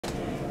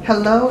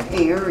Hello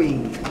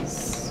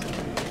Aries,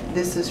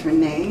 this is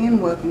Renee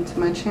and welcome to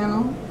my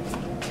channel.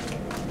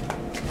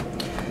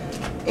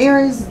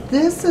 Aries,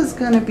 this is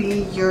going to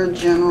be your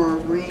general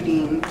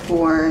reading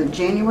for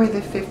January the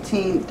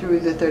 15th through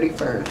the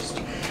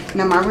 31st.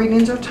 Now my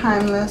readings are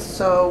timeless,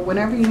 so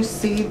whenever you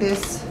see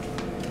this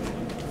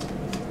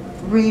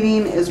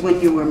reading is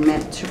when you were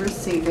meant to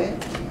receive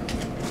it.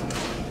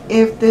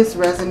 If this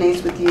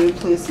resonates with you,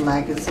 please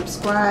like and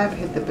subscribe.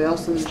 Hit the bell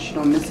so that you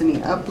don't miss any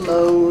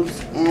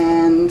uploads.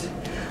 And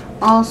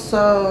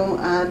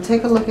also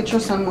take a look at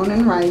your sun, moon,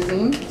 and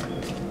rising.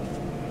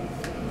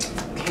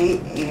 Okay,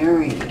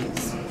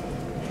 Aries.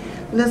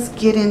 Let's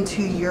get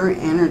into your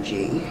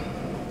energy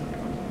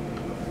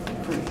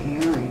for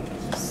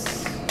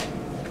Aries.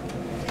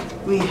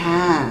 We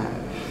have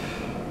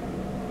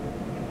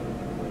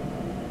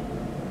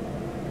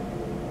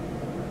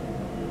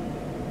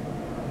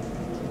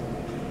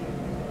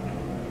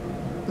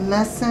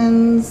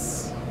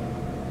lessons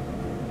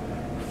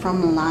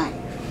from life.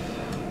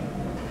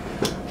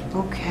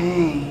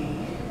 Okay.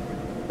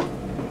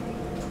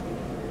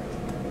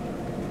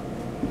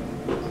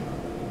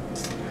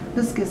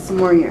 Let's get some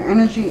more of your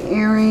energy,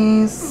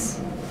 Aries.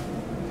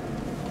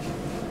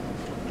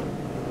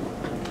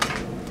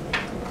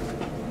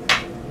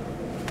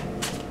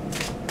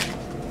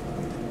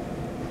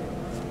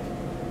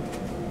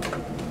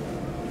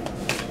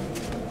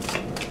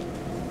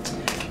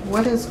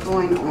 What is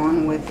going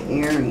on with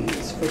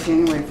Aries for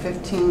January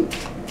 15th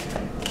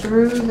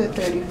through the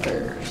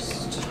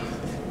 31st?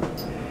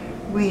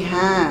 We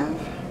have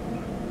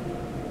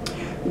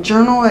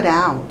journal it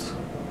out.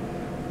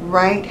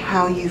 Write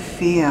how you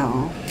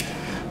feel.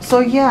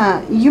 So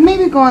yeah, you may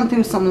be going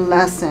through some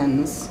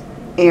lessons,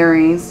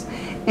 Aries,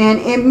 and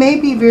it may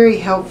be very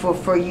helpful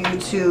for you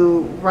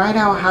to write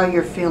out how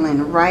you're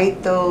feeling.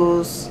 Write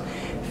those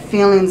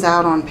feelings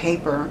out on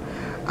paper.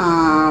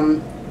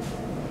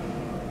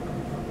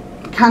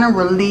 Kind of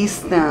release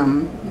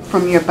them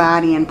from your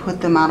body and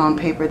put them out on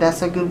paper.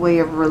 That's a good way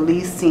of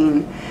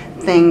releasing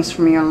things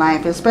from your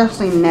life,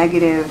 especially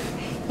negative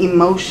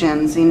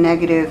emotions and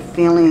negative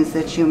feelings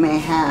that you may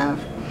have.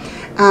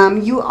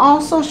 You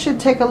also should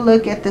take a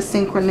look at the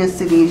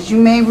synchronicities. You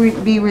may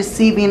be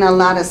receiving a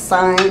lot of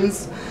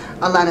signs,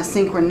 a lot of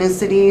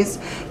synchronicities.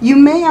 You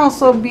may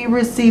also be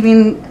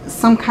receiving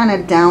some kind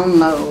of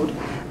download.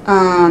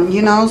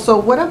 You know, so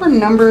whatever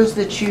numbers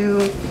that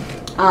you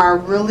are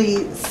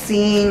really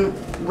seeing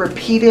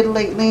repeated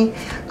lately,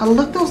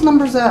 look those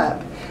numbers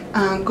up.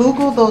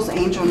 Google those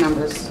angel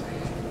numbers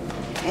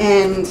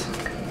and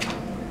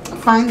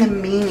find the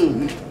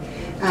meaning,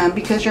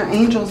 because your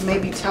angels may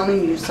be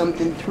telling you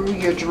something through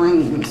your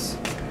dreams.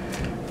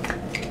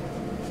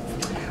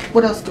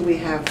 What else do we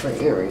have for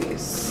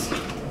Aries?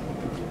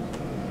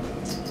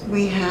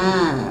 We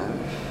have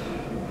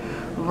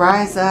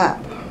rise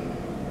up.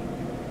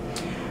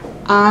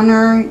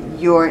 Honor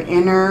your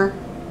inner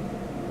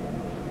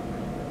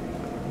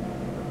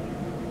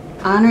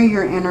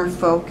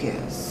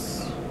focus.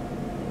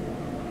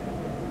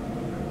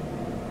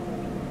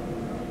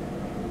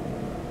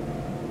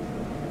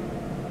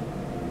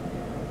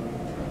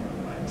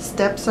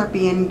 Steps are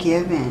being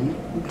given.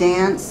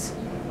 Dance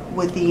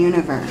with the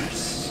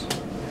universe.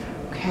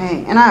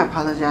 Okay, and I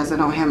apologize, I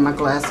don't have my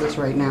glasses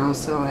right now,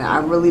 so I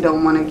really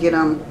don't want to get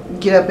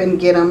up and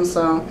get them,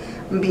 so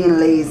I'm being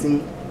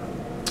lazy.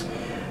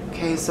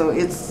 Okay, so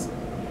it's,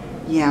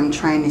 yeah, I'm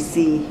trying to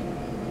see.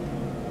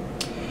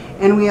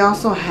 And we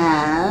also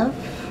have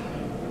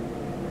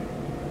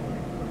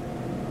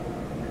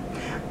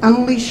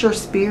unleash your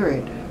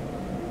spirit.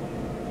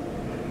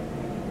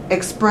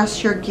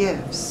 Express your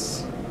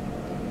gifts.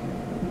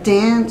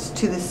 Dance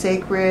to the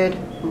sacred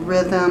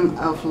rhythm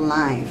of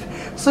life.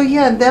 So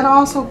yeah, that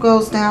also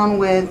goes down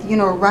with, you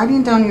know,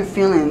 writing down your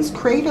feelings.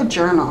 Create a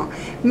journal.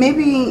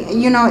 Maybe,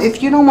 you know,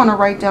 if you don't want to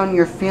write down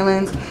your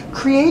feelings,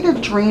 create a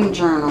dream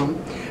journal.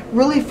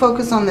 Really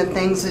focus on the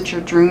things that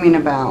you're dreaming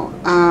about.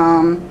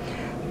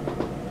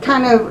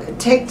 Kind of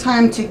take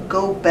time to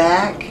go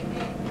back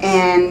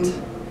and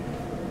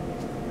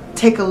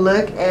take a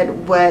look at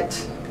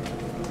what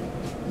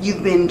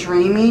you've been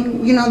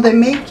dreaming. You know, that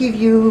may give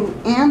you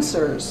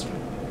answers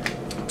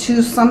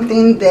to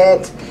something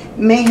that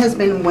may has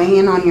been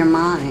weighing on your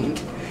mind.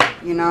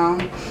 You know,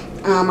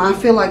 I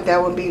feel like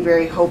that would be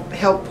very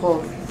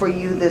helpful for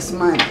you this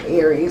month,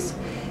 Aries,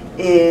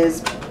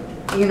 is,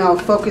 you know,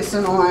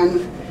 focusing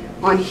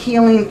on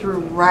healing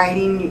through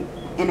writing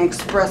and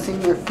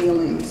expressing your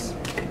feelings.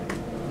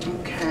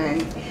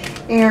 Okay,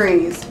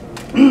 Aries.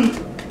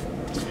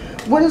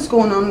 What is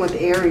going on with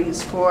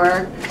Aries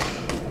for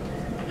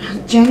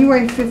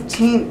January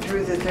 15th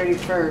through the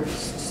 31st?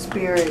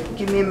 Spirit,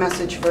 give me a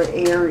message for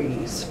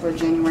Aries for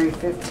January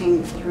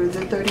 15th through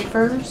the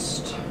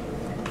 31st.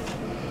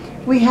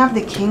 We have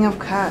the King of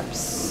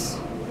Cups.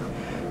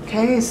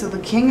 Okay, so the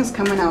King is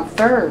coming out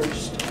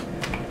first.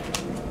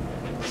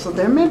 So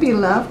there may be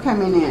love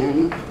coming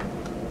in.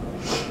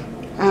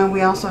 And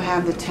we also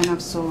have the Ten of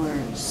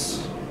Swords.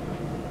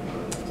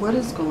 What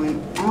is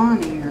going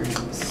on,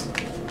 Aries?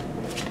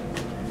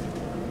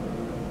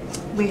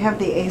 We have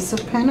the Ace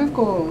of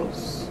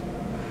Pentacles.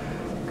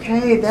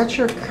 Okay, that's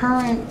your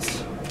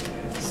current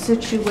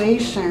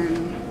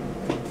situation.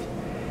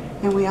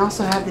 And we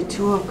also have the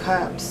Two of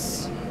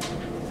Cups.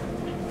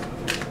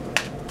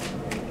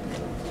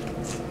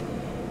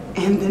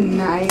 And the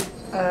Knight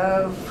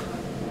of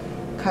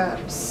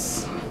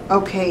Cups.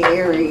 Okay,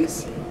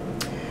 Aries.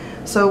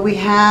 So we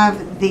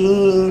have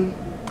the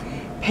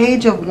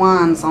Page of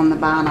Wands on the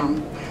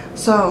bottom.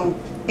 So,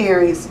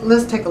 Aries,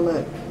 let's take a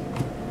look.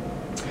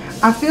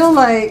 I feel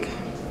like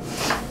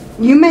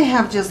you may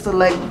have just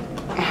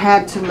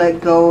had to let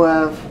go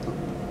of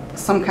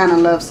some kind of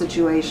love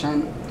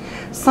situation.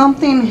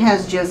 Something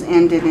has just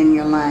ended in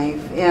your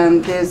life.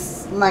 And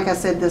this, like I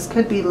said, this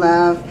could be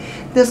love.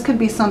 This could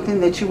be something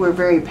that you were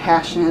very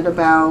passionate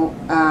about.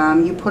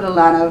 You put a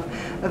lot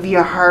of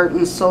your heart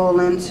and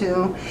soul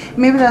into.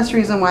 Maybe that's the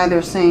reason why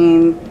they're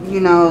saying, you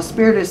know,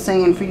 Spirit is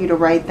saying for you to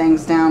write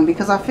things down.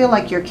 Because I feel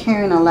like you're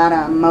carrying a lot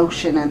of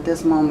emotion at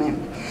this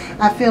moment.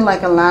 I feel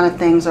like a lot of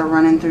things are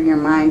running through your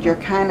mind. You're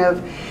kind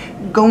of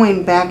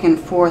going back and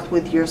forth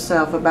with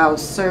yourself about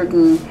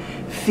certain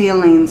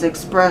feelings,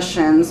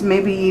 expressions,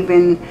 maybe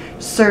even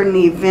certain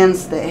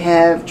events that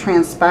have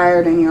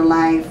transpired in your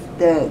life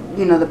that,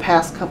 you know, the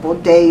past couple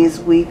of days,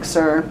 weeks,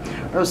 or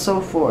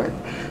so forth.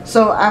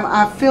 So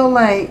I feel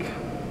like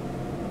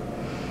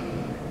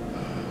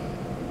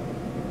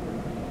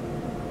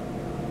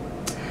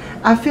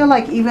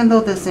even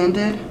though this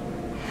ended,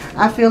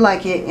 I feel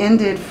like it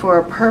ended for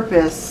a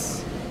purpose,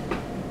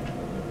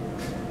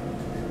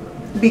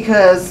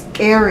 because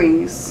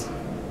Aries,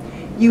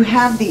 you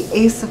have the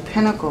Ace of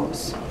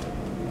Pentacles.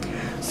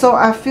 So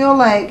I feel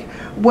like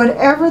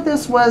whatever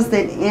this was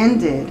that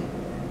ended,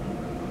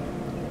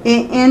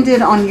 it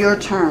ended on your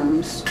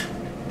terms.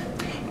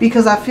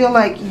 Because I feel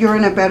like you're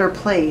in a better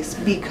place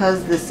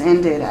because this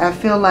ended. I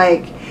feel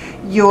like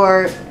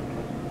you're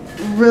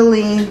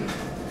really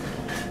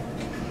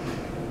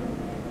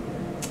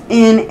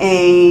in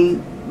a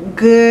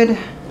good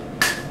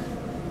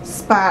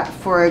spot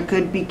for a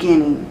good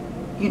beginning.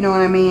 You know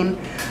what I mean?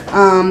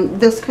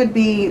 This could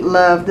be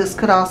love. This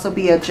could also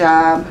be a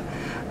job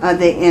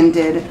that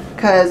ended,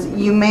 because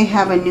you may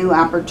have a new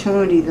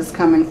opportunity that's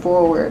coming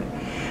forward.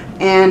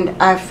 And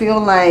I feel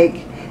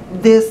like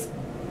this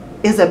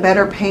is a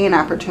better paying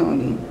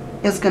opportunity.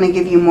 It's going to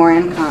give you more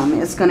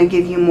income. It's going to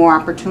give you more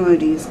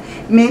opportunities.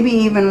 Maybe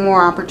even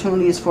more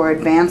opportunities for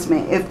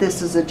advancement if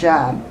this is a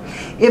job.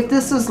 If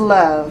this is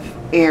love,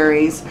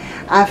 Aries,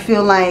 I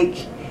feel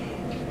like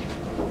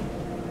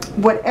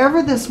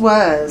whatever this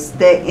was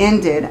that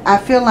ended, I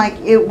feel like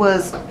it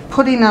was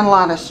putting a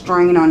lot of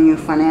strain on you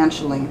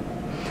financially.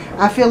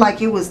 I feel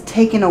like it was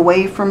taken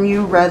away from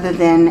you rather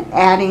than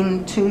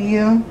adding to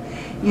you,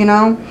 you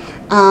know.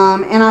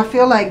 And I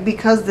feel like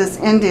because this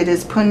ended,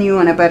 it's putting you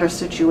in a better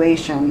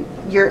situation.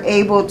 You're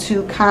able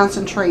to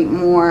concentrate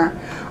more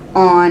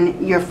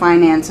on your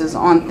finances,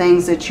 on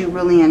things that you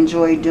really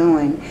enjoy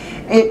doing.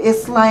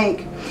 It's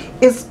like,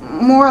 it's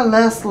more or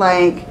less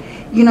like,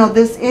 you know,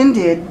 this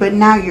ended, but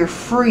now you're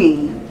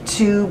free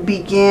to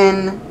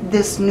begin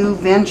this new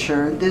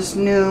venture, this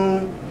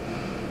new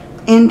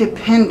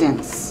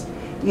independence,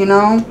 you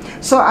know.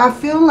 So I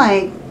feel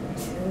like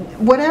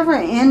whatever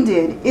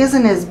ended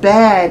isn't as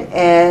bad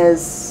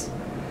as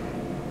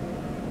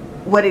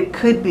what it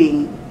could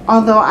be.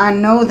 Although I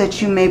know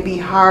that you may be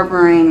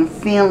harboring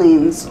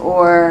feelings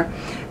or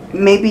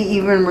maybe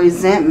even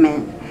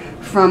resentment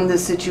from the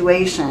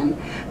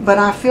situation. But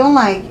I feel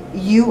like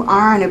you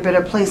are in a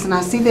better place. And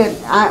I see that,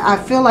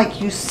 I feel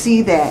like you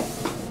see that.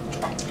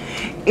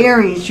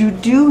 Aries, you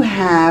do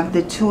have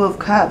the Two of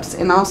Cups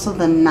and also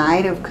the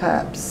Knight of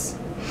Cups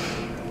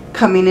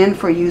coming in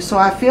for you. So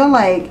I feel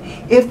like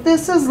if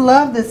this is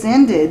love that's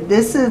ended,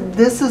 this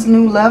is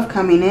new love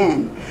coming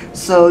in.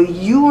 So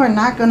you are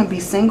not going to be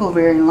single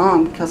very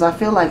long, because I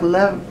feel like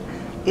love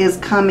is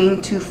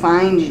coming to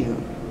find you,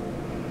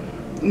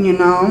 you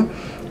know.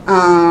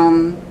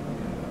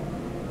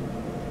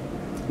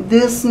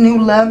 This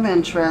new love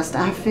interest,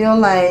 I feel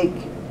like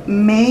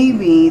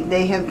maybe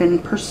they have been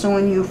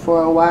pursuing you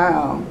for a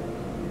while.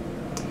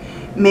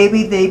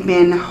 Maybe they've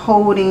been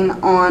holding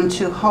on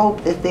to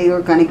hope that they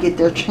are going to get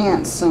their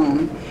chance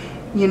soon,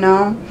 you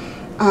know.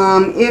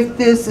 If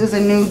this is a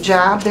new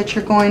job that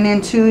you're going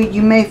into,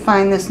 you may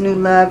find this new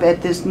love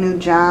at this new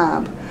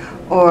job,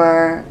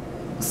 or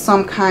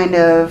some kind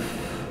of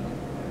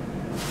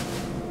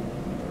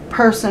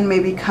person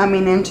maybe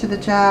coming into the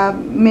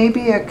job,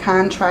 maybe a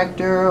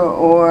contractor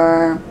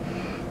or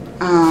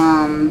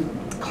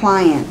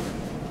client.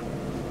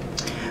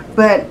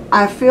 But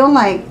I feel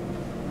like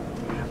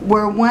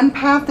where one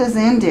path is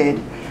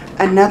ended,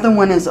 another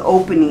one is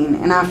opening,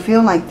 and I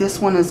feel like this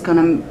one is going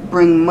to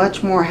bring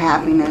much more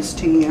happiness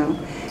to you.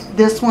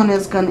 This one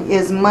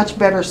is much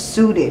better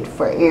suited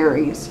for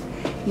Aries,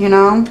 you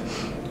know.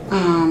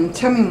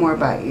 Tell me more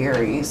about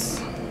Aries.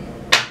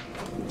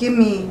 Give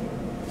me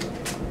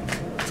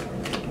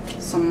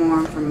some more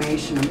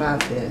information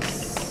about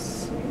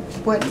this.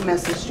 What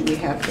message do we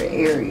have for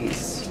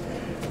Aries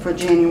for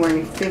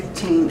January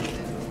 15th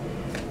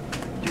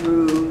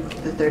through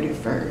the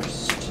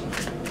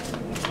 31st?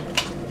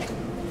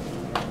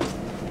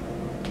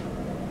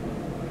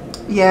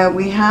 Yeah,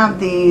 we have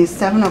the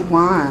Seven of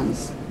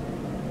Wands.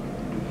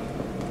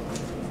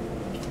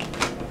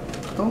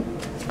 Oh.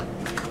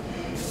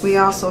 We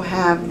also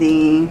have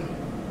the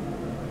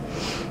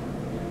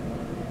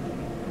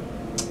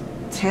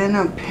Ten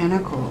of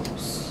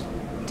Pentacles.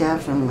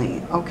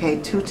 Definitely.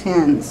 Okay, 2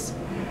 tens.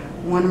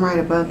 One right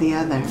above the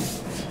other.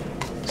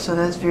 So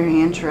that's very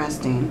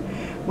interesting.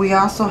 We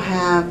also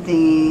have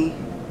the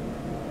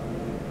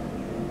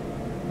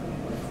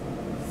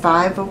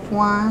Five of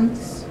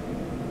Wands.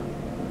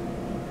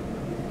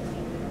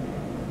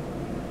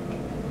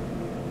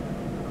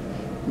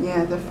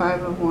 Yeah, the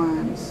Five of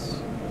Wands.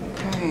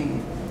 Okay.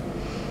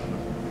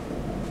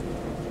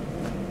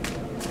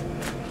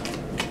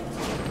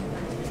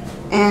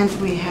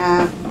 And we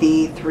have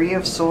the Three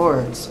of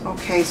Swords.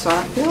 Okay, so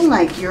I feel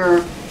like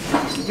you're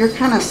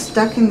kind of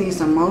stuck in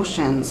these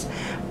emotions.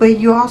 But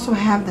you also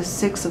have the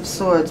Six of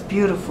Swords.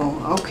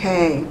 Beautiful.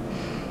 Okay.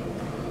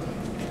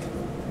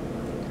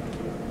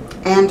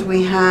 And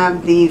we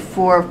have the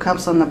Four of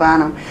Cups on the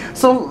bottom.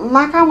 So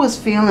like I was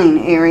feeling,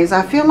 Aries,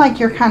 I feel like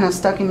you're kind of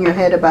stuck in your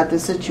head about the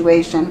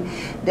situation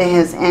that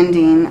is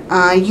ending.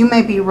 You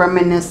may be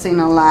reminiscing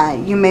a lot.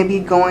 You may be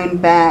going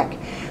back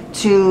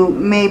to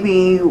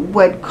maybe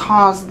what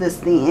caused this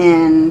the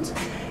end.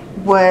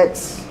 What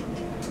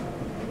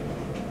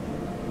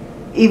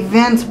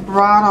events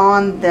brought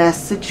on the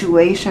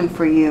situation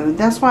for you.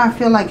 That's why I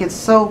feel like it's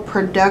so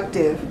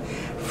productive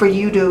for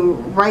you to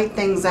write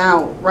things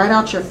out. Write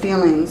out your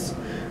feelings.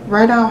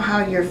 Write out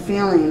how you're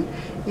feeling.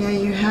 Yeah,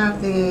 you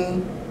have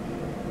the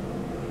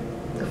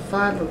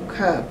Five of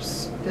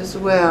Cups as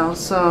well.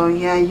 So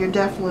yeah, you're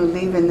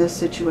definitely leaving this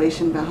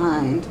situation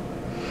behind.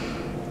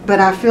 But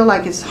I feel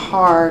like it's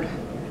hard.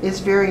 It's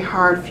very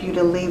hard for you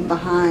to leave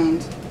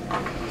behind.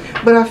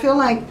 But I feel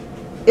like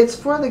it's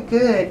for the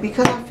good,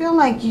 because I feel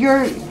like you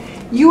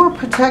are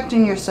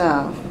protecting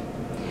yourself.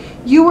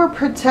 You are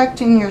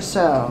protecting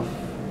yourself,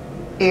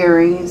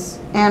 Aries.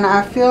 And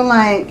I feel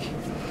like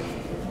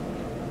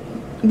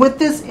with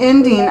this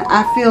ending,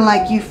 I feel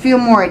like you feel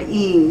more at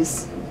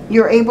ease.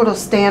 You're able to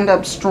stand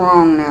up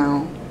strong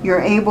now.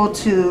 You're able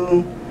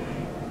to,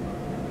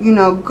 you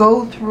know,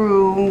 go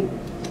through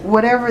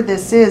whatever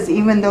this is,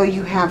 even though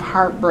you have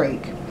heartbreak.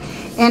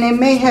 And it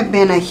may have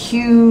been a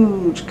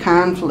huge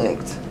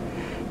conflict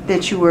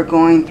that you were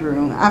going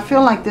through. I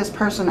feel like this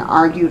person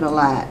argued a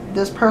lot.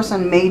 This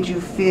person made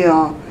you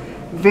feel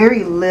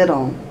very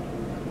little,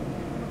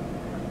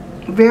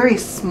 very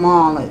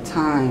small at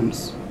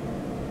times.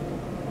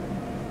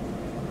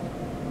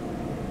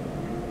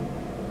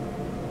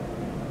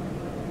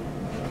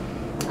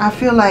 I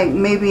feel like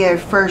maybe at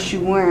first you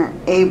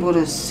weren't able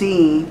to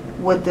see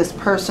what this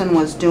person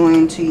was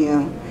doing to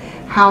you,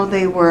 how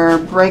they were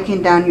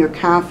breaking down your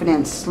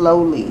confidence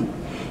slowly,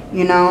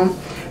 you know.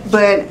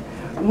 But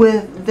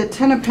with the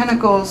Ten of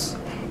Pentacles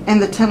and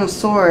the Ten of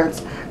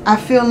Swords, I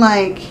feel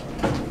like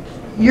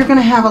you're going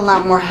to have a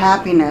lot more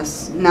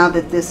happiness now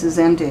that this is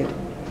ended.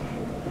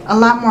 A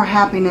lot more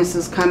happiness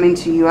is coming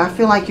to you. I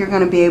feel like you're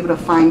going to be able to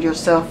find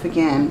yourself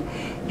again.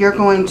 You're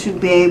going to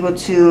be able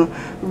to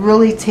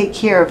really take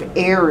care of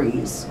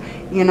Aries,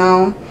 you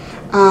know.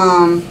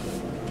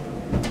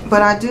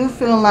 But I do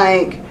feel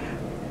like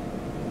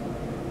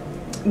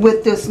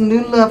with this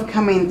new love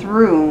coming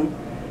through,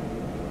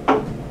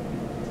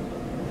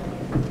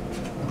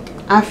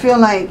 I feel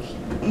like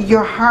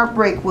your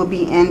heartbreak will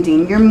be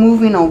ending. You're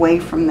moving away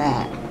from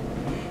that.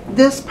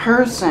 This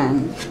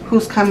person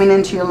who's coming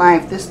into your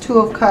life, this Two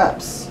of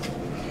Cups,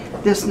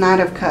 this Knight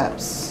of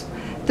Cups,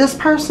 this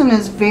person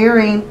is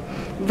very,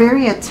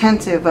 very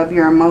attentive of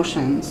your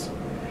emotions.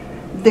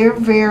 They're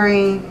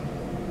very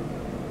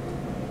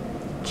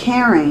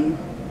caring.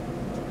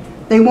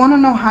 They want to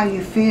know how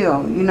you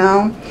feel, you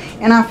know.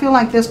 And I feel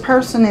like this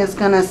person is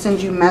going to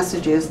send you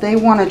messages. They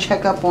want to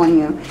check up on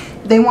you.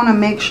 They want to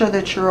make sure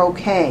that you're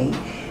okay.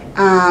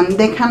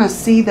 They kind of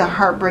see the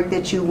heartbreak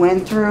that you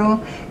went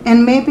through.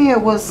 And maybe it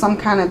was some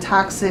kind of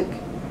toxic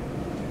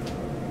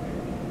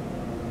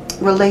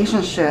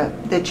relationship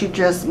that you're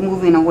just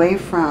moving away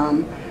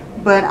from.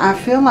 But I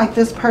feel like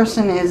this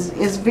person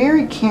is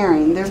very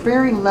caring. They're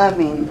very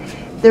loving.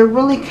 They're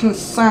really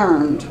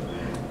concerned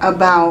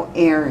about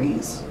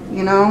Aries,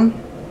 you know.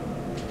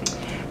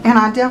 And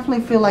I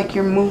definitely feel like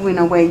you're moving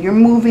away. You're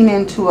moving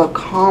into a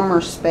calmer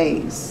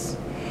space.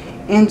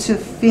 Into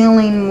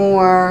feeling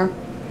more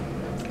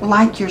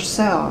like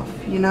yourself,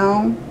 you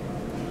know.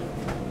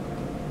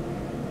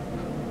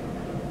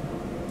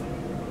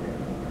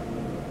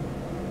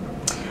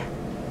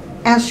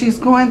 As she's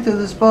going through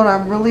this boat,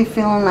 I'm really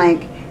feeling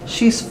like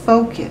she's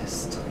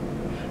focused.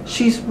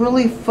 She's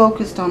really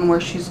focused on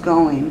where she's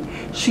going.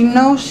 She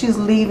knows she's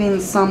leaving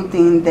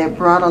something that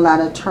brought a lot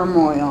of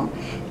turmoil.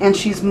 And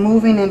she's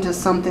moving into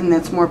something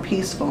that's more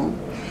peaceful.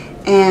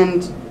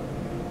 And,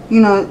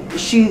 you know,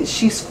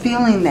 she's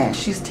feeling that.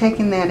 She's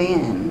taking that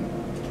in.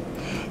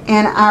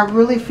 And I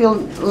really feel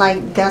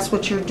like that's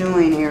what you're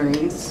doing,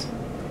 Aries.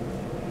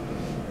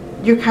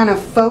 You're kind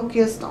of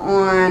focused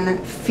on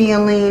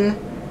feeling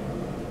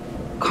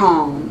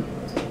calm.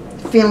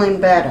 Feeling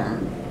better.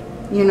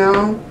 You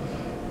know?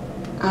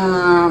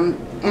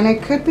 And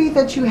it could be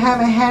that you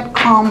haven't had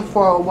calm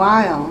for a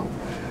while.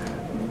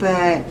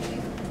 But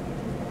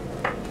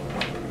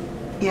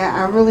yeah,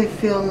 I really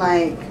feel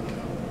like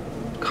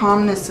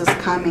calmness is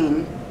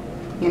coming,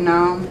 you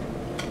know.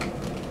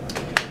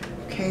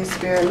 Okay,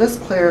 Spirit, let's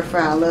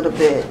clarify a little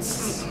bit.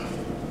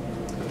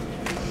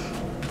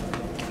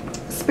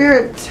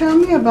 Spirit, tell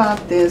me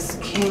about this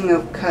King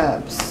of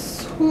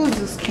Cups. Who is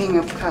this King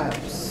of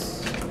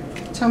Cups?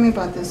 Tell me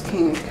about this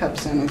King of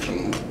Cups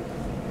energy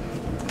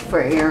for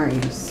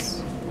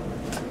Aries.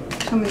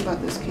 Tell me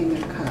about this King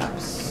of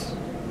Cups.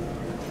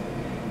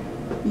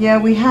 Yeah,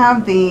 we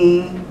have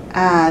the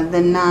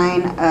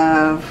 9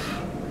 of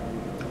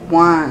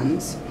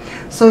Wands.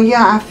 So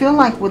yeah, I feel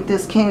like with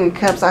this King of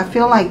Cups, I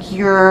feel like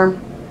you're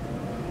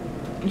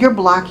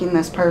blocking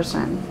this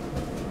person.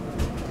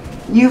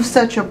 You've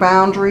set your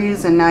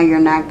boundaries, and now you're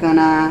not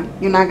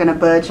gonna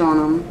budge on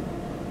them.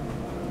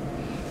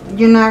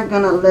 You're not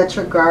gonna let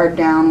your guard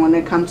down when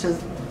it comes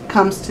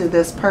to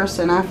this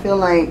person. I feel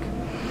like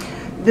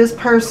this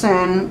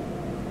person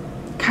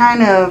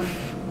kind of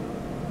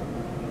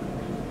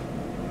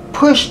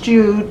pushed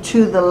you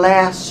to the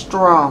last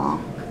straw,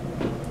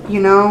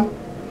 you know.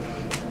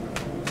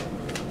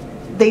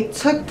 They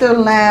took their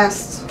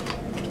last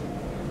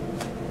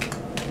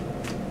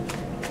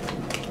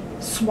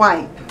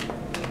swipe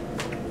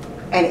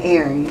at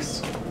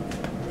Aries.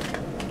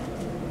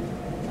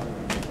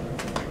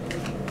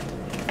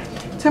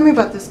 Tell me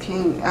about this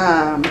King,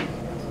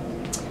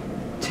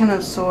 10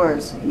 of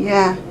Swords.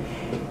 Yeah,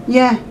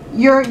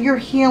 you're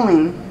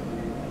healing.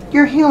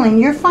 You're healing.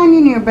 You're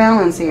finding your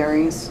balance,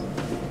 Aries.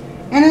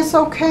 And it's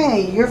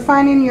okay. You're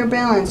finding your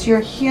balance. You're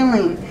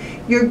healing.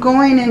 You're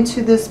going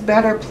into this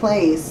better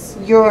place.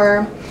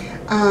 You're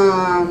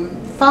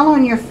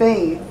following your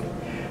faith.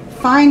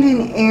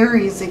 Finding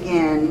Aries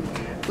again.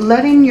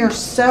 Letting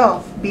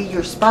yourself be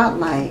your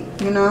spotlight,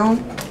 you know.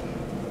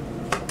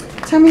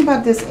 Tell me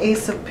about this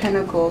Ace of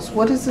Pentacles.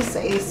 What is this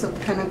Ace of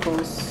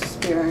Pentacles,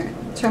 Spirit?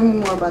 Tell me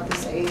more about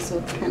this Ace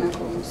of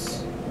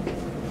Pentacles.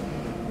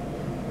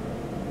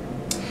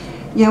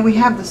 Yeah, we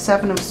have the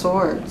 7 of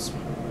Swords.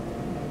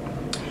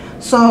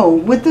 So,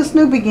 with this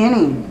new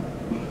beginning,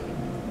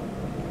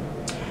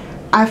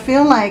 I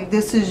feel like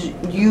this is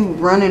you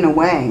running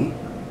away.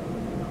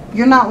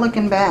 You're not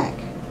looking back.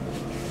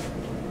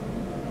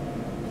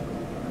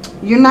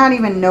 You're not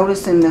even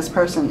noticing this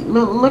person.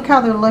 Look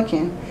how they're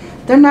looking.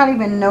 They're not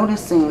even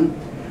noticing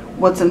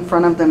what's in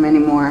front of them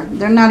anymore.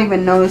 They're not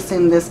even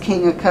noticing this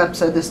King of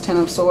Cups or this 10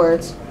 of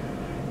Swords.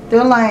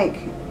 They're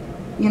like,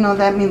 you know,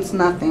 that means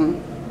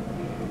nothing.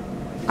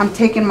 I'm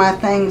taking my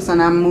things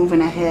and I'm moving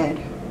ahead.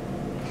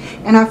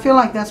 And I feel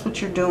like that's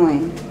what you're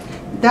doing.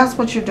 That's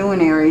what you're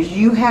doing, Aries.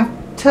 You have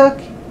took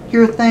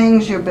your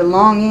things, your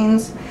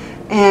belongings,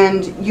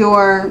 and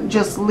you're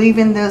just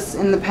leaving this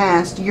in the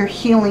past. You're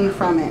healing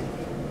from it.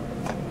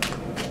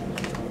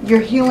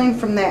 You're healing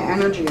from that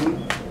energy.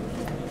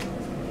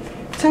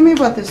 Tell me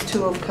about this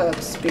 2 of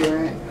Cups,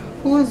 Spirit.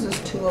 Who is this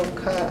 2 of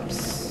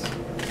Cups?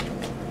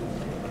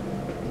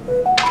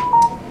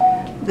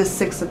 The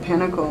 6 of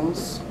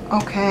Pentacles.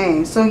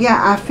 Okay, so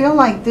yeah, I feel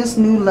like this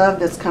new love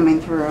that's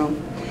coming through.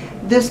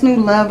 This new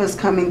love is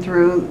coming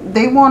through.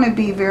 They want to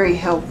be very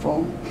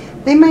helpful.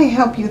 They may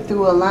help you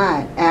through a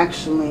lot,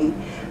 actually.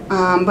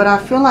 But I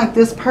feel like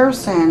this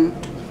person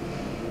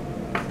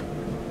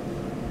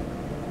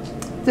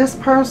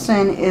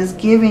is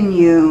giving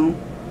you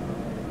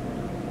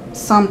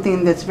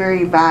something that's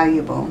very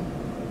valuable.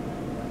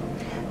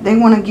 They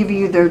want to give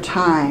you their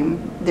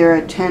time, their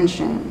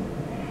attention.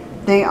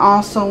 They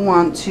also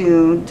want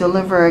to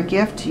deliver a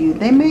gift to you.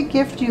 They may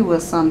gift you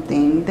with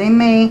something. They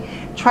may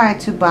try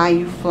to buy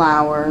you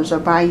flowers or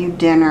buy you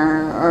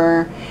dinner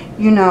or,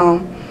 you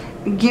know,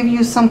 give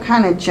you some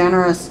kind of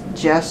generous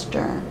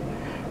gesture.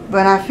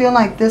 But I feel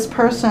like this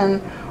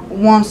person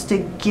wants to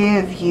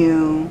give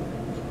you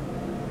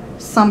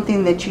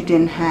something that you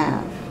didn't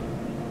have.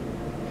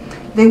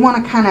 They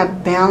want to kind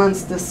of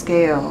balance the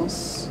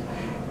scales.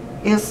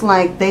 It's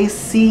like they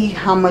see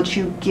how much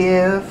you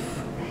give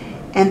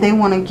and they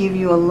want to give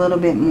you a little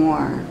bit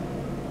more.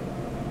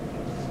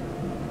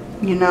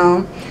 You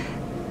know?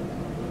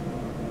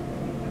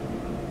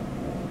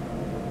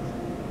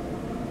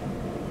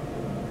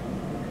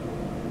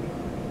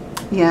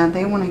 Yeah,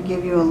 they want to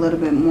give you a little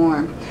bit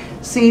more.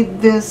 See,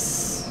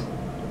 this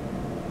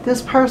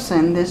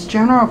person, this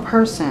general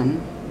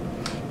person,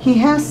 he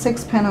has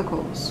 6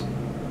 pentacles.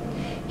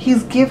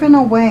 He's given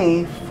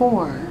away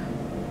 4.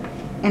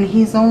 And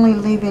he's only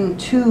leaving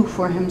 2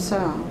 for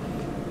himself.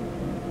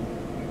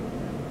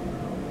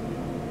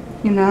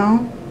 You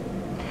know?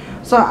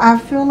 So I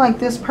feel like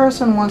this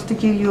person wants to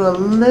give you a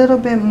little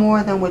bit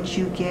more than what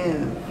you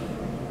give.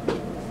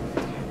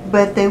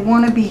 But they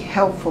want to be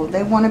helpful.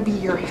 They want to be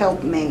your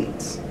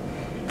helpmates.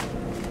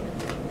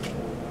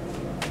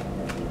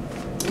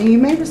 And you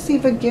may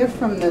receive a gift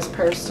from this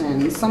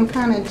person. Some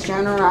kind of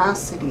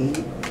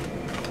generosity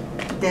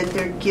that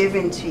they're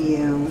giving to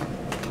you.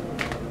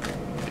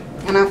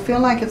 And I feel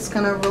like it's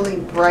going to really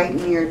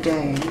brighten your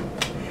day.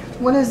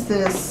 What is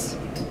this?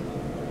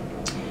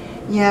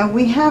 Yeah,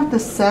 we have the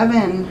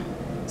 7.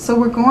 So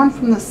we're going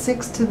from the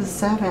 6 to the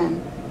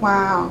 7.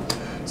 Wow.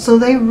 So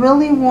they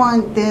really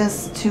want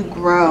this to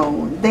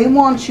grow. They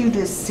want you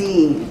to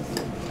see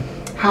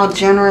how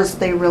generous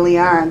they really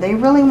are. They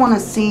really want to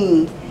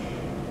see,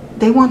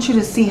 they want you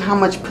to see how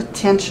much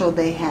potential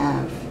they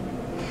have.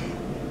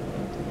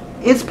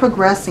 It's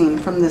progressing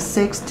from the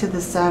 6 to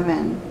the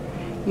 7,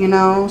 you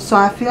know. So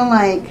I feel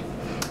like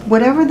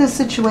whatever the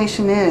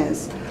situation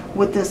is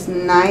with this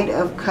Knight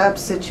of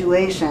Cups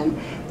situation,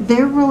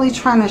 they're really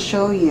trying to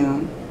show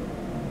you,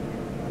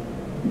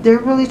 they're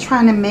really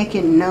trying to make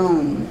it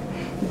known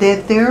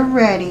that they're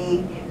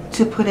ready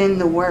to put in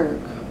the work.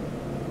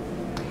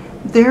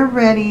 They're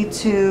ready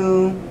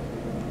to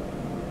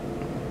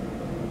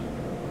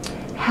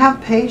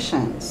have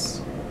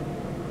patience.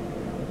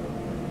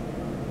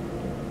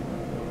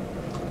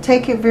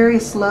 Take it very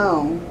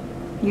slow,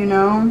 you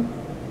know.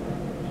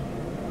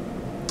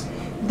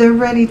 They're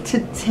ready to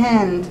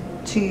tend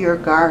to your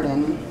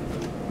garden.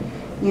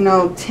 You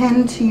know,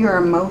 tend to your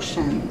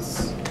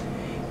emotions.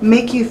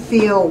 Make you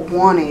feel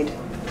wanted,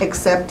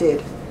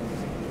 accepted,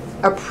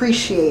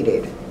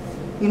 appreciated.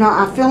 You know,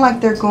 I feel like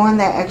they're going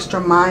that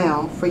extra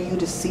mile for you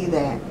to see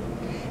that.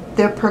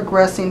 They're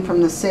progressing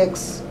from the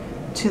 6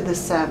 to the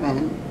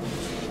 7.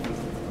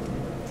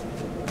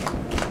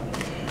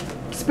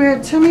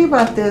 Spirit, tell me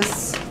about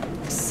this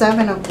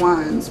 7 of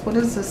Wands. What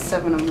is this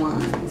 7 of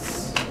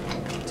Wands?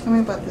 Tell me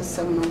about this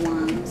 7 of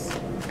Wands.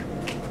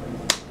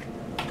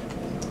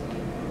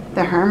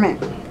 The Hermit.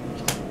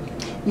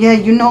 Yeah,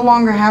 you no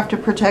longer have to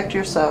protect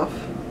yourself.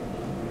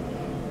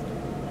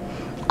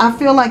 I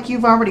feel like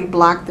you've already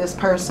blocked this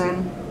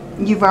person.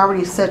 You've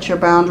already set your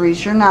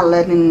boundaries. You're not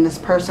letting this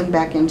person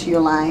back into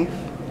your life.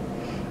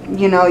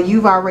 You know,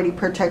 you've already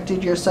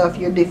protected yourself.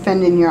 You're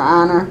defending your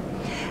honor.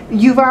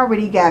 You've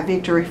already got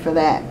victory for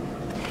that.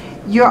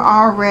 You're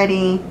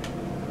already,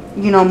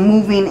 you know,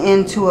 moving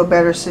into a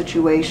better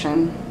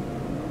situation.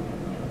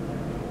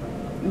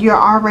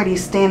 You're already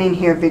standing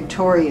here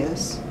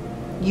victorious.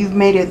 You've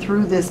made it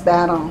through this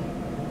battle.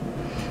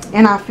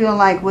 And I feel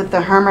like with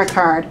the Hermit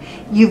card,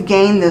 you've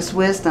gained this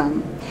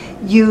wisdom.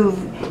 You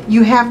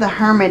have the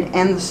Hermit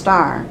and the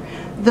Star.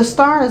 The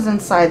Star is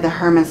inside the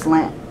Hermit's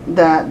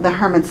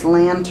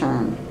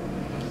lantern.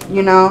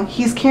 You know,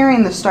 he's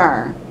carrying the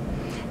Star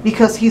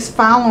because he's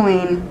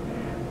following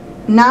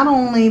not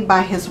only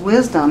by his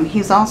wisdom,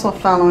 he's also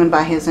following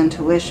by his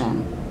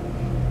intuition.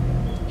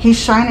 He's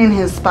shining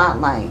his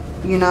spotlight,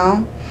 you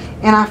know.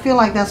 And I feel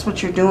like that's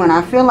what you're doing.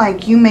 I feel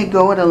like you may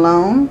go it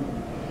alone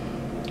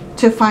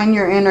to find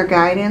your inner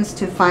guidance,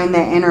 to find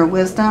that inner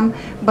wisdom.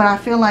 But I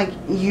feel like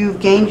you've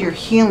gained your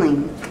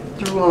healing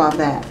through all of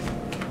that.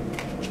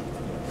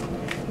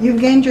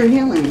 You've gained your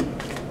healing.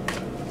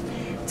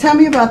 Tell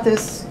me about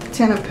this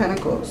 10 of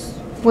Pentacles.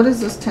 What is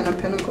this 10 of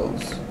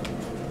Pentacles?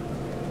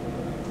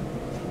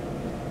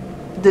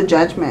 The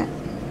Judgment.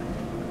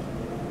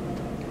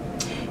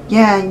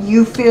 Yeah,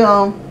 you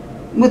feel,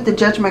 with the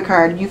Judgment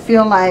card, you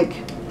feel like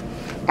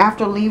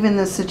after leaving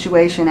this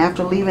situation,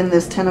 after leaving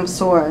this 10 of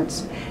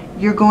Swords,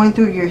 you're going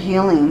through your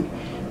healing.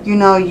 You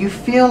know, you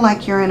feel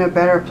like you're in a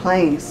better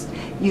place.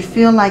 You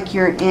feel like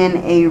you're in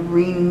a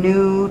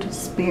renewed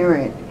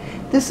spirit.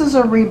 This is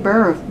a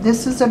rebirth.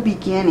 This is a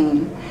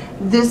beginning.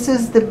 This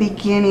is the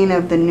beginning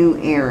of the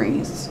new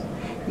Aries.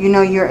 You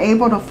know, you're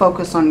able to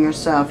focus on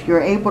yourself.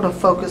 You're able to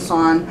focus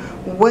on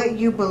what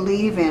you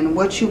believe in,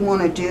 what you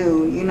want to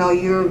do. You know,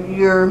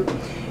 you're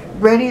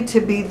ready to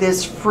be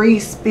this free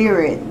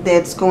spirit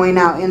that's going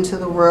out into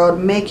the world,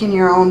 making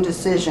your own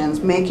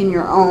decisions, making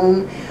your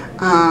own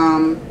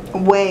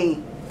way,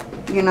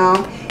 you know.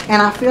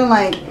 And I feel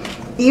like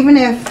even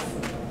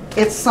if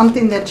it's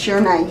something that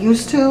you're not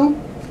used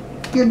to,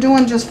 you're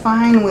doing just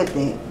fine with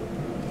it.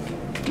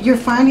 You're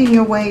finding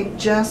your way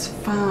just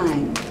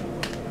fine.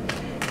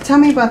 Tell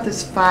me about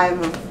this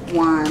 5 of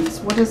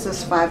Wands. What is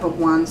this 5 of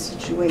Wands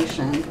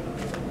situation?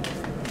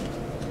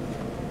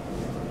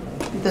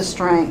 The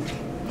Strength.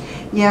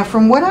 Yeah,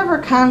 from whatever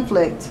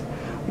conflict,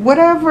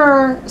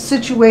 whatever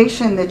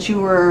situation that you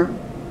were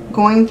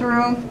going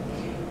through,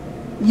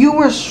 you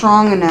were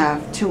strong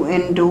enough to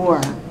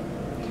endure.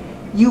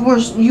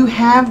 You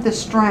have the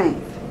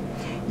strength.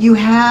 You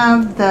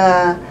have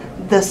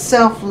the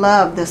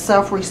self-love, the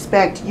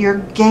self-respect. You're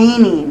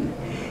gaining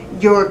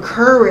your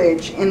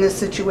courage in this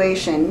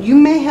situation. You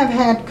may have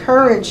had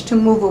courage to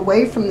move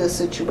away from this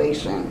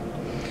situation,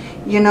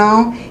 you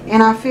know.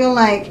 And I feel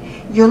like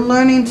you're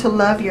learning to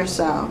love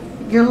yourself.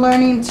 You're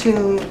learning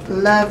to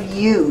love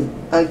you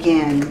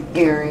again,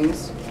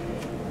 Aries.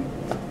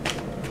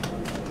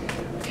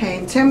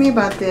 Okay, tell me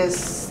about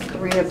this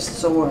 3 of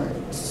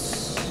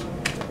Swords.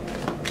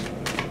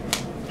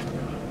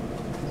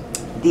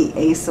 The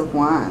Ace of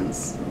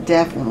Wands,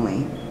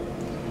 definitely.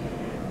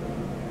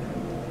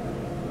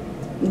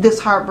 This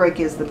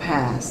heartbreak is the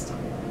past.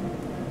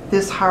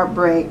 This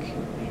heartbreak,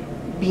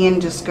 being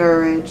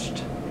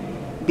discouraged,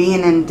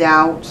 being in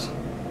doubt,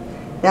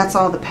 that's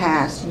all the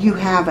past. You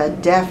have a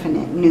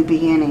definite new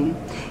beginning.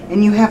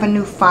 And you have a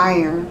new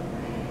fire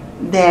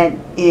that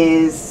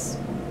is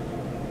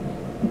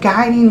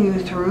guiding you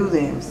through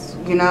this,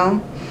 you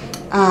know.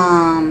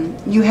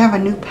 You have a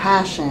new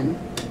passion.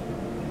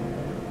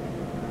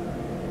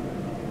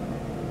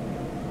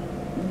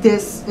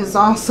 This is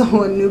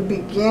also a new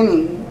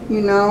beginning,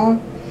 you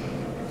know.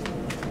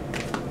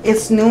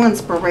 It's new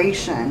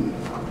inspiration.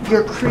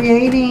 You're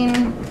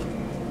creating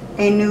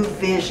a new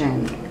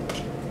vision.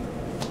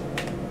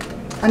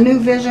 A new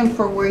vision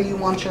for where you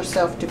want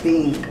yourself to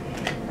be.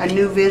 A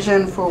new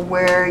vision for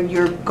where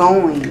you're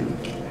going.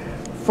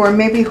 For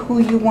maybe who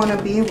you want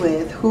to be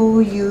with. Who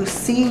you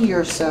see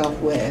yourself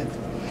with.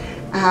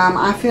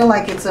 I feel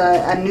like it's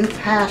a new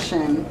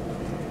passion.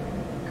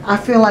 I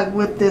feel like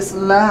with this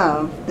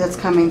love that's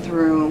coming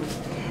through,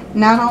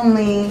 not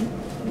only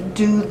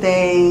do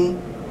they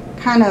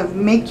kind of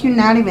make you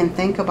not even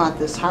think about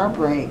this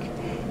heartbreak,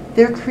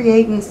 they're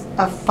creating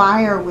a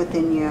fire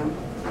within you.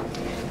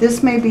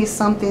 This may be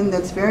something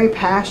that's very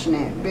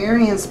passionate,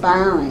 very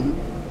inspiring.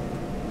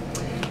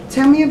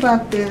 Tell me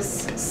about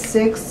this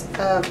Six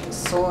of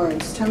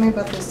Swords. Tell me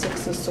about this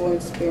Six of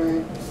Swords,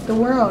 Spirit. The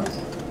World.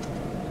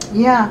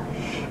 Yeah.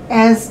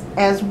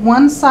 As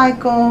one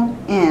cycle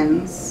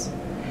ends,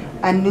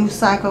 a new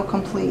cycle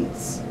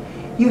completes.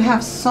 You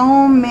have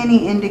so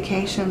many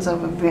indications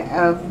of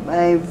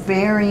a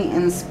very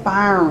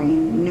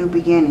inspiring new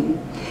beginning.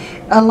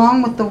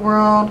 Along with the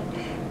World,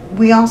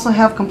 we also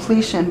have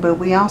completion, but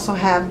we also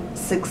have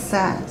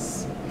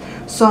success.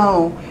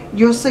 So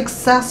you're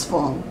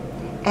successful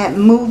at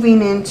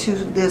moving into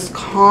this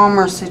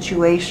calmer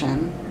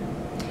situation.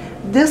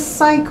 This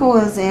cycle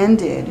is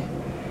ended.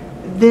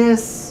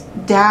 This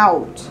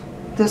doubt,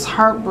 this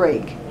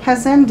heartbreak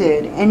has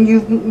ended, and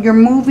you're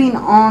moving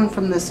on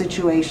from the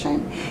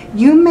situation.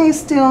 You may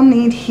still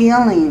need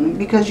healing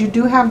because you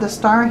do have the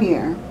Star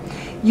here.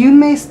 You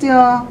may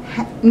still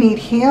need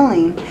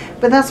healing,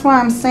 but that's why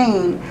I'm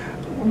saying,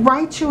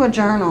 write you a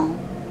journal.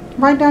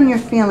 Write down your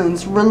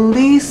feelings.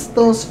 Release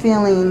those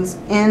feelings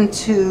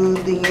into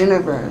the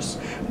universe.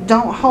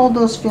 Don't hold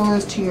those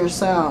feelings to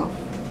yourself.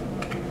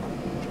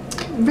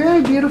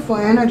 Very beautiful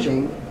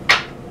energy.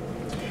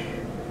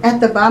 At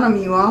the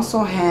bottom, you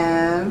also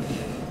have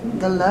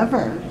the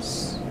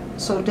Lovers.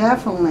 So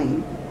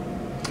definitely,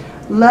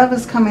 love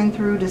is coming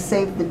through to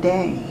save the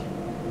day,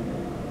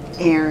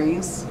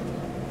 Aries.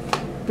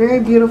 Very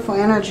beautiful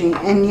energy.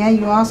 And yeah,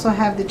 you also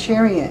have the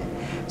Chariot.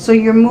 So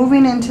you're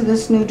moving into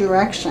this new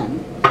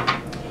direction.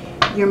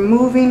 You're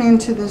moving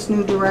into this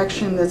new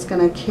direction that's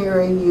going to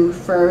carry you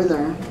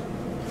further.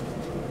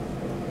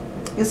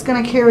 It's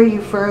going to carry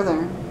you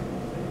further.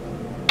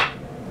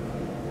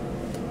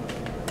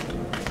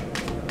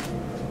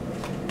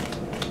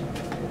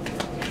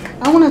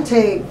 I want to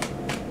take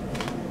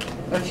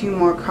a few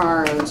more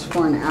cards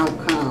for an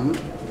outcome.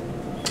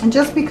 And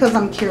just because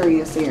I'm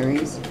curious,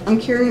 Aries. I'm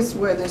curious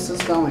where this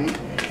is going.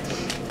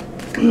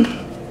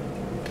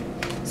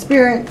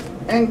 Spirit,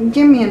 and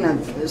give me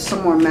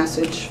some more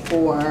message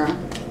for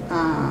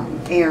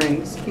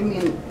Aries. Give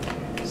me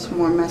some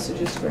more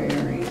messages for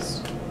Aries.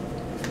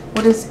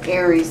 What does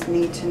Aries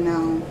need to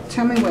know?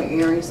 Tell me what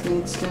Aries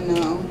needs to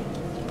know.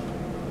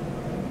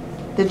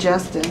 The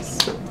Justice.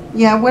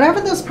 Yeah,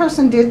 whatever this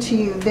person did to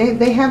you,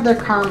 they have their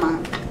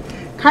karma.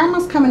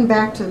 Karma's coming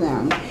back to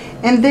them.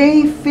 And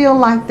they feel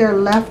like they're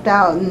left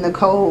out in the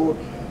cold.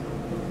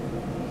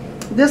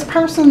 This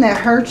person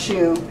that hurt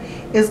you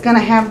is going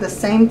to have the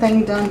same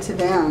thing done to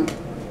them.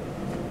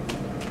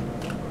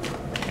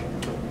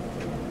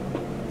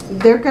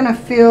 They're going to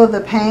feel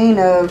the pain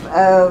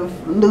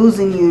of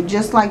losing you,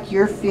 just like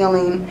you're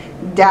feeling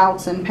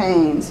doubts and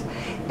pains.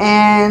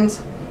 And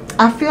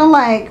I feel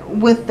like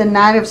with the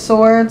Knight of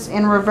Swords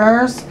in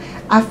reverse,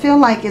 I feel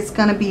like it's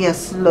going to be a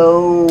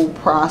slow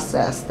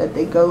process that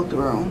they go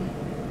through.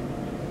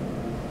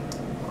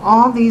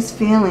 All these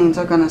feelings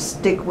are going to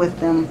stick with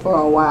them for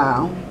a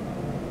while.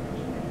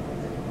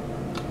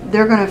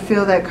 They're going to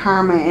feel that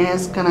karma, and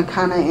it's going to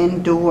kind of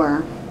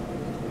endure.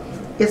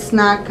 It's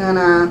not going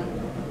to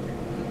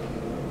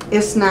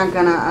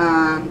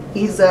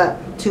ease up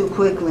too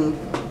quickly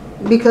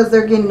because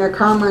they're getting their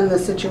karma in the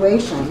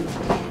situation.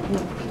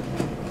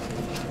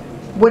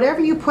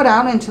 Whatever you put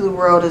out into the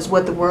world is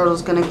what the world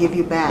is going to give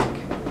you back.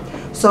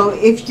 So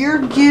if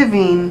you're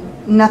giving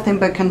nothing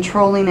but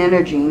controlling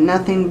energy,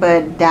 nothing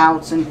but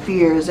doubts and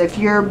fears, if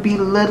you're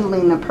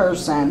belittling a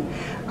person,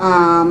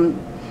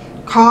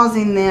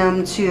 causing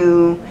them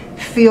to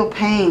feel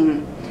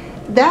pain,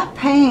 that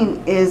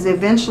pain is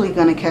eventually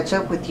going to catch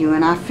up with you.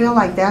 And I feel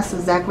like that's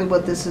exactly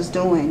what this is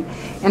doing.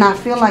 And I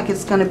feel like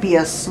it's going to be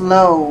a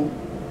slow,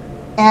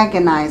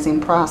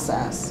 agonizing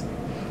process.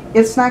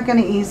 It's not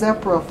going to ease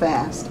up real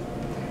fast.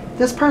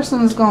 This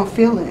person is going to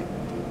feel it.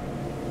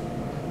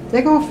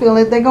 They're going to feel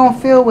it. They're going to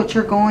feel what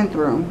you're going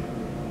through.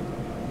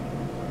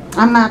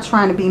 I'm not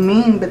trying to be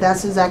mean, but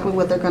that's exactly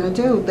what they're going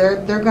to do.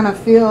 They're going to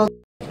feel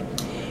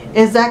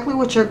exactly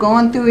what you're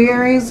going through,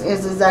 Aries,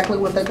 is exactly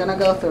what they're going to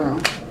go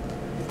through.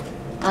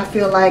 I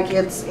feel like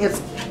it's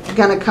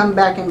going to come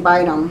back and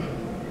bite them.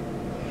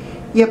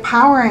 Your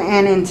power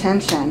and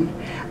intention.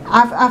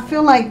 I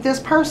feel like this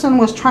person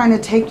was trying to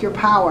take your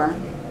power.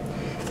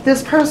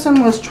 This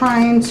person was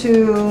trying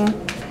to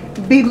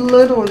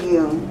belittle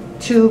you,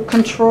 to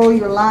control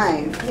your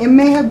life. It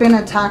may have been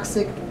a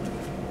toxic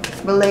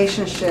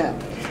relationship,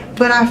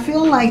 but I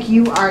feel like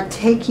you are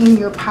taking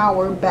your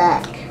power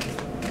back,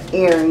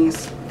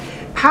 Aries.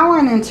 Power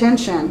and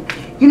intention.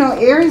 You know,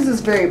 Aries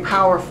is very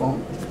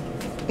powerful.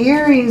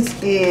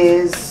 Aries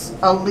is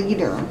a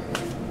leader.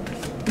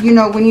 You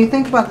know, when you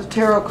think about the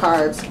tarot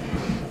cards,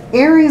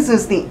 Aries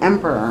is the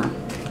emperor.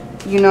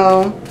 You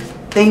know,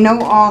 they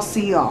know all,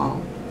 see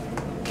all.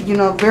 You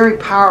know, very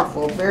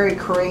powerful, very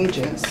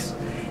courageous.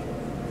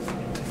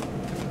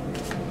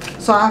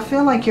 So I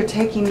feel like you're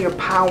taking your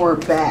power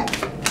back,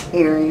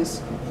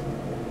 Aries.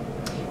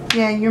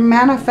 Yeah, you're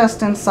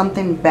manifesting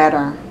something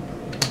better.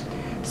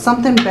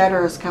 Something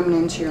better is coming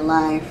into your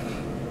life.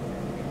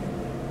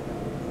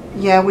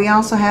 Yeah, we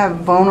also have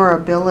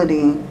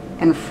vulnerability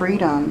and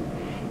freedom.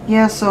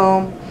 Yeah,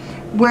 so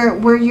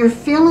where you're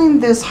feeling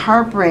this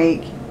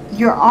heartbreak,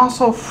 you're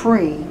also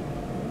free.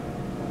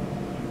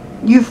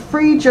 You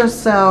freed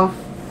yourself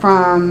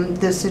from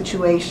this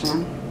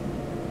situation.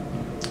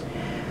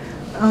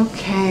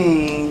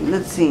 Okay,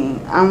 let's see.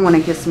 I want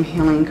to get some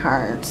healing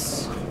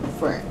cards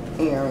for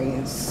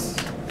Aries.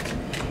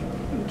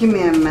 Give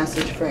me a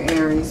message for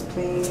Aries,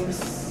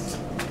 please.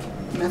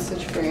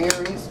 Message for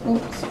Aries.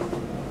 Oops.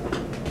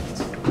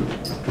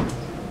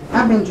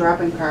 I've been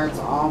dropping cards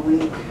all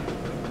week.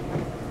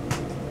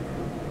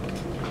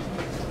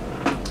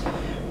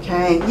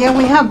 Okay, yeah,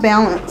 we have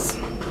balance.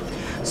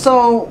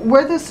 So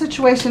where this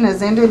situation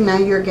has ended, now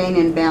you're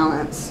gaining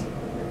balance.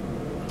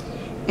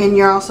 And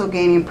you're also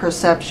gaining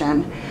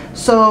perception.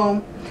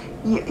 So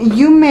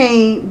you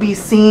may be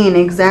seeing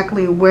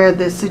exactly where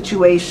this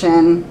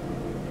situation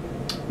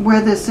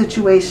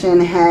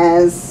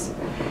has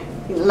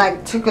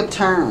like took a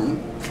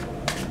turn.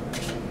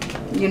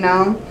 You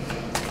know?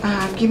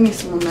 Give me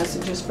some more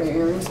messages for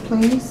Aries,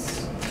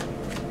 please.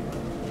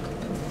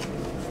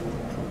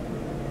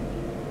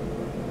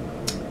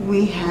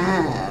 We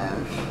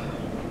have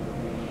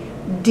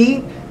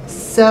deep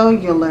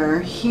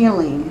cellular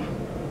healing.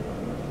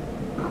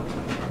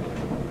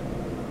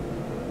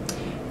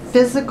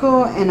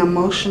 Physical and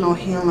emotional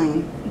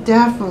healing.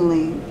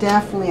 Definitely,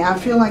 definitely. I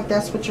feel like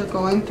that's what you're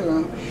going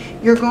through.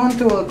 You're going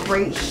through a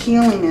great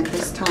healing at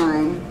this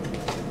time.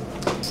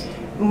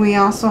 We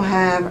also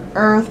have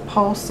earth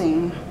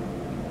pulsing.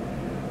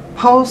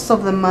 Pulse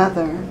of the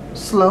mother.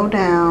 Slow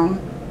down.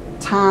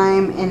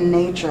 Time and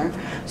nature.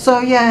 So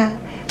yeah,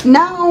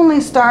 not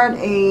only start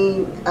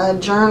a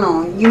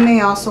journal, you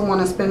may also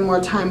want to spend more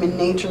time in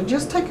nature.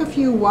 Just take a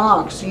few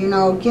walks, you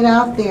know, get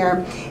out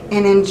there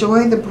and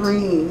enjoy the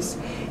breeze.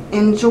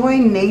 Enjoy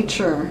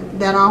nature.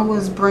 That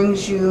always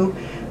brings you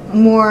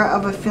more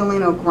of a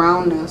feeling of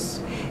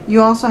groundness.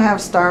 You also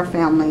have star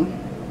family.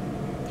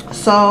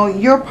 So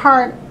you're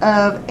part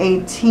of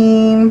a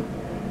team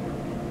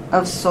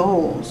of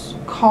souls.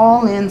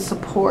 Call in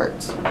support.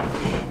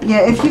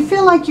 Yeah, if you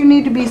feel like you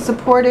need to be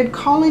supported,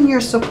 call in your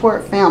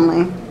support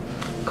family.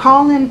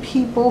 Call in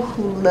people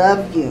who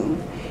love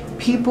you.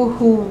 People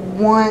who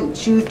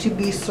want you to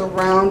be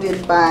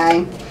surrounded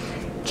by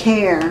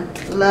care,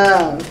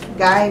 love,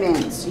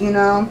 guidance, you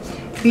know.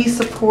 Be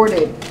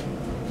supported.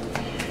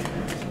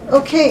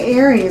 Okay,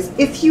 Aries,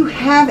 if you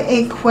have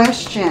a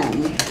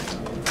question,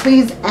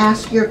 please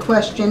ask your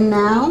question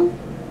now.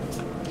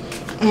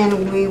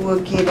 And we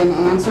will get an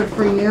answer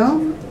for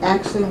you.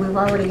 Actually, we've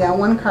already got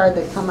one card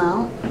that come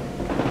out.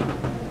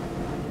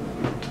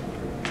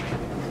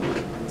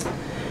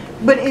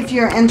 But if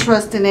you're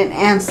interested in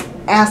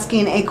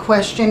asking a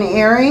question,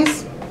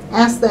 Aries,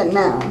 ask that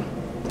now.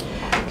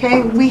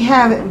 Okay, we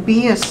have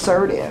be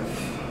assertive.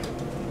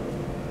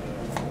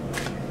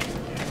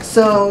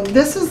 So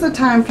this is the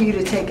time for you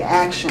to take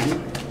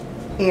action,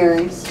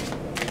 Aries.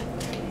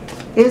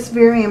 It's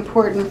very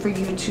important for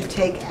you to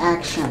take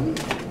action.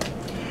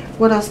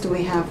 What else do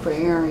we have for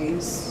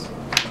Aries?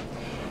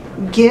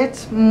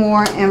 Get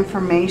more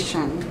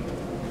information.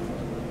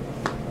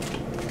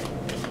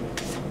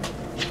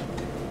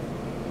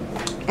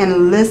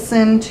 And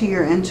listen to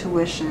your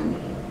intuition.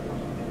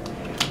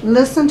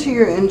 Listen to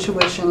your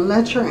intuition.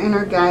 Let your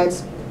inner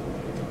guides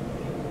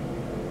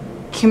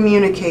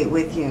communicate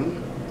with you.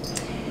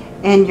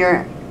 And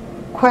your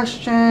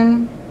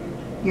question,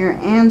 your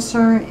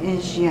answer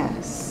is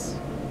yes.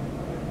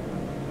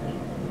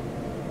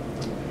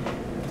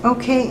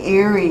 Okay,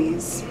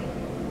 Aries.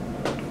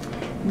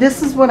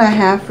 This is what I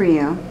have for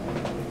you.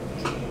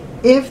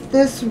 If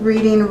this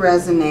reading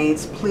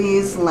resonates,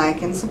 please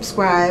like and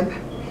subscribe.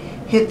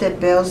 Hit that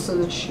bell so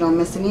that you don't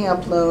miss any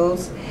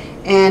uploads.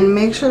 And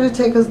make sure to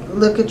take a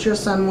look at your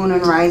sun, moon,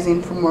 and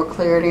rising for more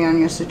clarity on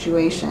your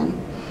situation.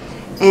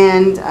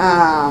 And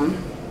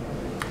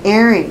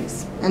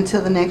Aries,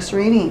 until the next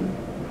reading,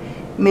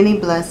 many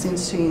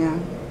blessings to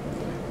you.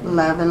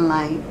 Love and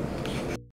light.